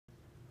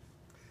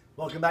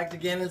Welcome back to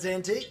Gannon's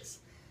Antiques.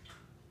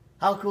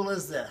 How cool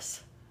is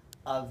this?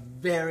 A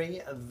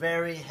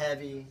very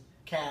heavy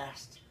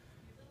cast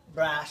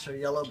brass or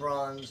yellow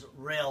bronze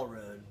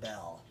railroad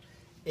bell.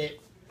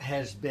 It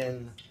has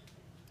been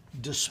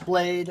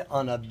displayed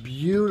on a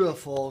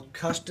beautiful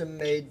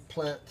custom-made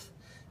plinth.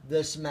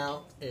 This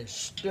mount is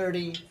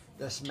sturdy.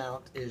 This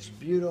mount is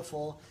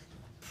beautiful.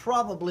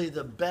 Probably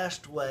the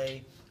best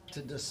way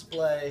to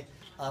display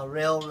a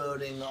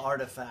railroading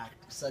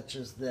artifact such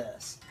as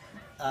this.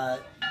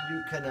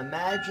 You can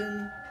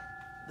imagine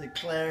the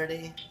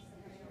clarity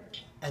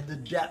and the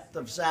depth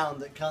of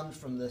sound that comes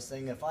from this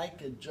thing. If I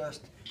could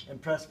just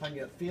impress upon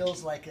you, it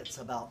feels like it's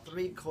about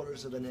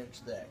 3/4 of an inch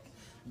thick.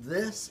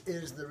 This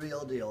is the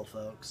real deal,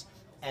 folks,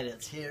 and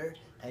it's here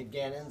at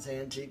Gannon's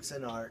Antiques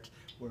and Art.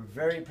 We're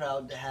very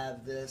proud to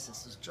have this.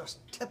 This is just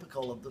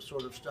typical of the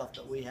sort of stuff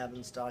that we have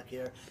in stock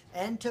here,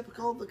 and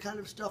typical of the kind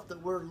of stuff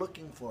that we're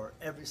looking for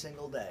every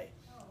single day.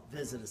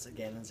 Visit us at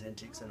Gannon's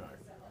Antiques and Art.